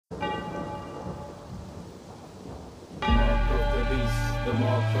the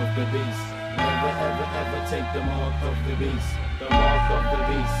mark of the beast. Never ever ever take the mark of the beast. The mark of the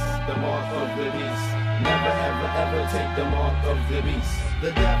beast, the mark of the beast. Never ever ever take the mark of the beast.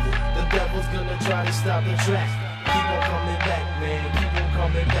 The devil's gonna try to stop the track. Keep on coming back, man, keep on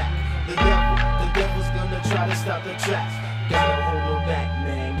coming back. The devil's gonna try to stop the track. Gotta hold her back,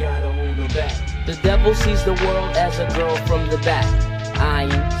 man, gotta hold her back. The devil sees the world as a girl from the back.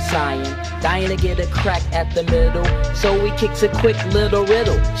 Eyeing, sighing, dying to get a crack at the middle. So he kicks a quick little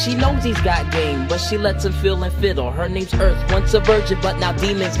riddle. She knows he's got game, but she lets him feel and fiddle. Her name's Earth, once a virgin, but now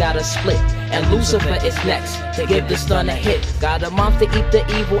demons got a split. And Lucifer is next to give the stun a hit. Got a mom to eat the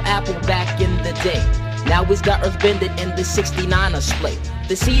evil apple back in the day. Now he's got Earth bended in the 69er split.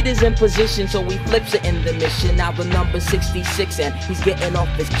 The seed is in position, so he flips it in the mission. Now the number 66, and he's getting off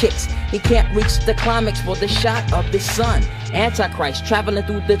his kicks. He can't reach the climax for the shot of his son. Antichrist traveling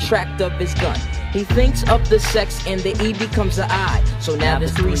through the tract of his gun. He thinks of the sex and the E becomes the I. So now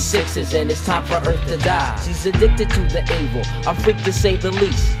there's 3 6s and it's time for Earth to die. She's addicted to the evil, a freak to say the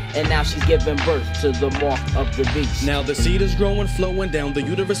least. And now she's giving birth to the mark of the beast. Now the seed is growing, flowing down the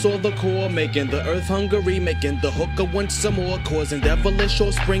uterus or the core, making the earth hungry, making the hooker want some more, causing devilish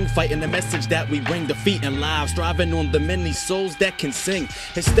offspring, fighting the message that we bring, defeating lives, striving on the many souls that can sing.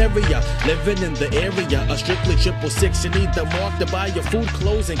 Hysteria, living in the area, a strictly 666. You need the mark to buy your food,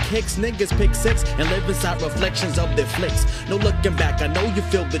 clothes, and kicks. Niggas pick 6 and live inside reflections of their flicks. No looking back, I know you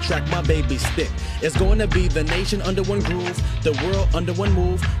feel the track, my baby stick. It's gonna be the nation under one groove, the world under one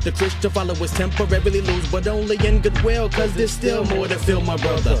move. The Christian followers temporarily lose, but only in goodwill, cause there's still more to feel, my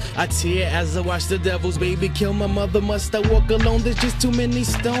brother. I tear as I watch the devil's baby kill my mother. Must I walk alone? There's just too many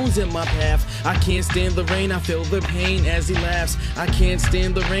stones in my path. I can't stand the rain, I feel the pain as he laughs. I can't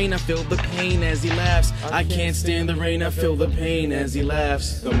stand the rain, I feel the pain as he laughs. I can't stand the rain, I feel the pain as he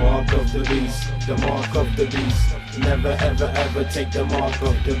laughs. The mark of the beast, the mark of the beast. Never ever ever take the mark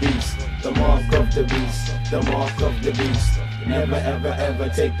of the beast. The mark of the beast, the mark of the beast. Never ever ever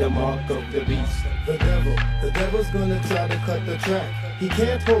take the mark of the beast. The devil's gonna try to cut the track. He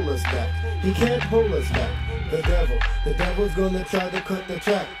can't hold us back, he can't hold us back. The devil's gonna try to cut the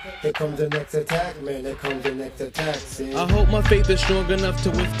track. Here comes the next attack, man, here comes the next attack. See? I hope my faith is strong enough to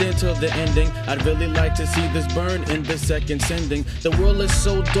withstand till the ending. I'd really like to see this burn in the second sending. The world is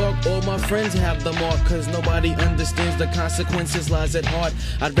so dark, all my friends have the mark, cause nobody understands the consequences lies at heart.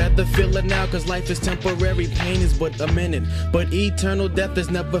 I'd rather feel it now, cause life is temporary, pain is but a minute, but eternal death is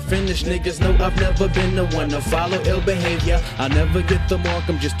never finished. Niggas know I've never been the one to follow ill behavior. I never get the mark,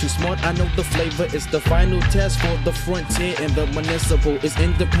 I'm just too smart, I know the flavor. It's the final test for the frontier and the municipal. Is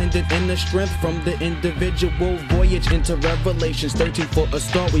independent in the strength from the individual. Voyage into Revelations 13 for a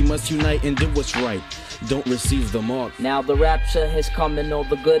start. We must unite and do what's right. Don't receive the mark. Now the rapture has come and all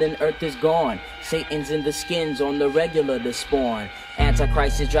the good in earth is gone. Satan's in the skins on the regular to spawn.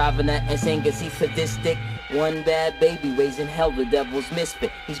 Antichrist is driving that insane cause he's sadistic. One bad baby raising hell, the devil's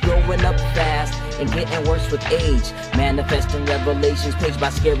misfit. He's growing up fast and getting worse with age. Manifesting revelations page by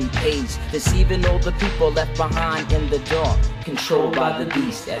scary page. Deceiving all the people left behind in the dark. Controlled by the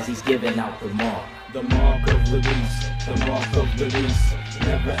beast as he's giving out the mark. The mark of the beast, the mark of the beast.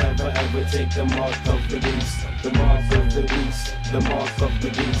 Never ever ever take the mark of the beast. The mark of the beast, the mark of the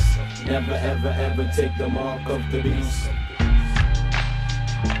beast. Never ever ever take the mark of the beast.